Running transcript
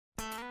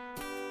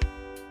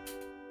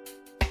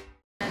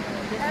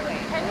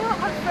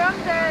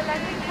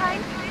landing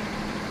time?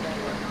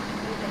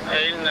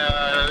 In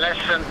less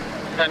than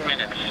 10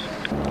 minutes.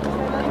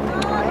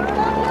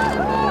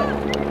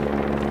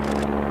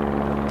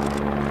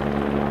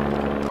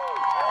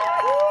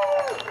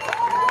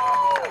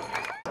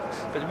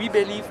 But we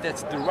believe that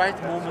the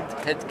right moment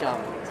had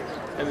come.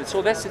 And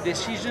so that's a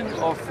decision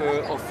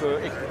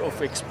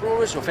of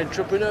explorers, of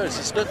entrepreneurs.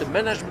 It's not a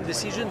management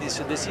decision. It's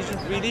a decision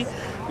really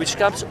which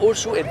comes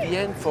also at the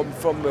end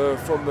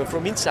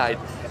from inside.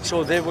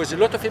 So there was a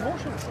lot of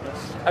emotion.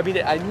 I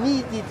mean, I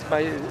needed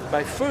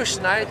my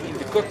first night in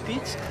the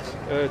cockpit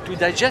to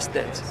digest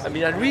that. I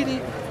mean, I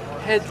really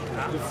had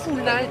the full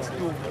night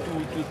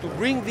to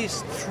bring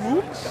this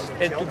through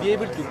and to be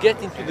able to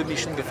get into the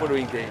mission the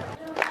following day.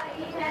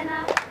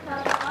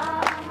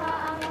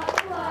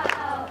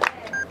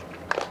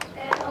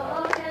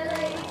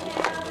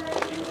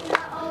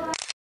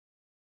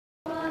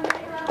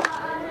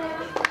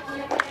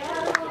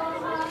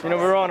 You know,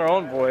 we're on our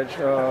own voyage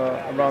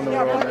around the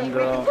world, and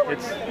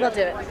it's... We'll do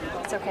it.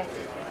 It's okay.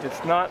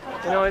 It's not,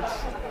 you know,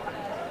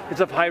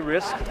 it's of high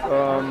risk,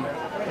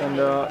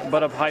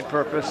 but of high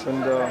purpose,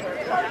 and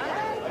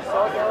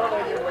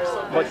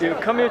but you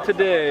come here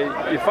today,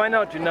 you find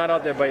out you're not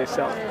out there by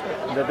yourself,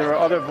 that there are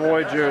other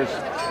voyagers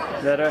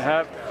that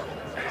have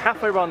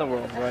halfway around the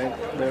world, right?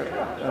 They're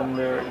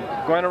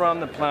going around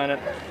the planet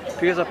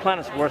because the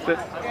planet's worth it.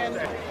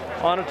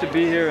 Honored to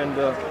be here, and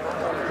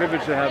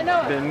privileged to have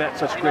met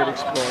such great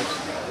explorers.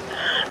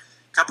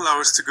 Couple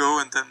hours to go,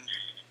 and then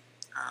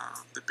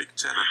the big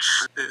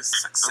challenge is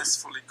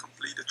successfully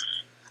completed.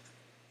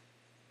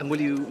 And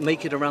will you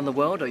make it around the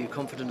world? Are you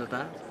confident of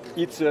that?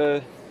 It's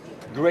a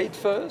great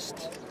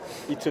first.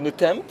 It's an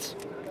attempt.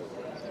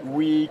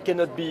 We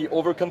cannot be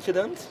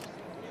overconfident.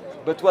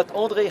 But what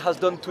André has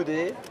done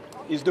today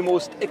is the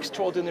most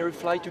extraordinary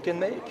flight you can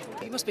make.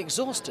 You must be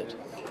exhausted.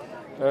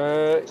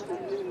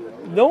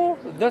 No,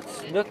 not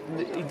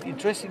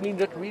interestingly,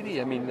 not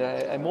really. I mean,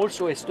 I'm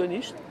also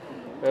astonished.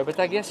 But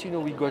I guess, you know,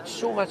 we got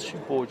so much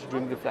support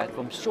during the flight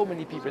from so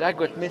many people. I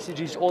got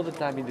messages all the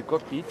time in the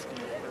cockpit.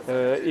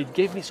 It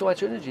gave me so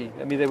much energy.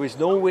 I mean, there was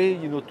no way,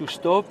 you know, to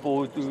stop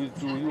or to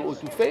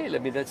fail. I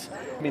mean,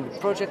 the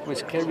project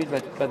was carried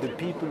by the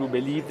people who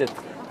believe that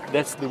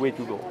that's the way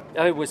to go.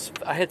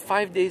 I had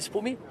 5 days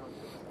for me.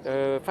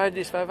 5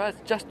 days, 5 hours,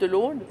 just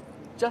alone,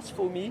 just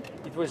for me.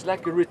 It was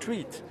like a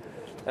retreat.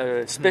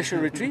 Special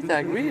retreat, I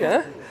agree,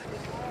 huh?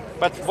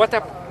 But what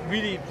I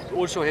really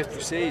also have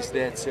to say is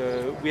that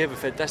we have a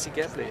fantastic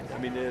airplane. I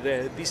mean,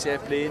 this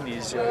airplane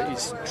is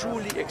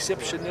truly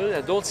exceptional.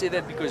 I don't say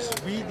that because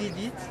we did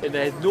it, and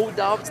I had no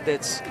doubt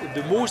that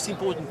the most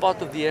important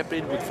part of the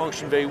airplane would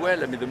function very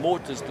well. I mean, the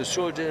motors, the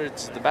solar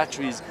generators, the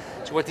batteries.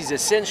 So what is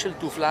essential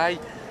to fly,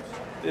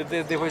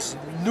 there was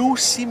no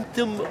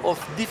symptom of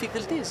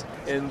difficulties,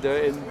 and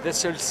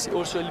that's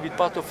also a little bit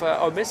part of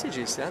our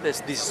messages. That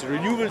these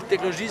renewable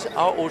technologies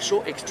are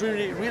also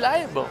extremely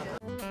reliable.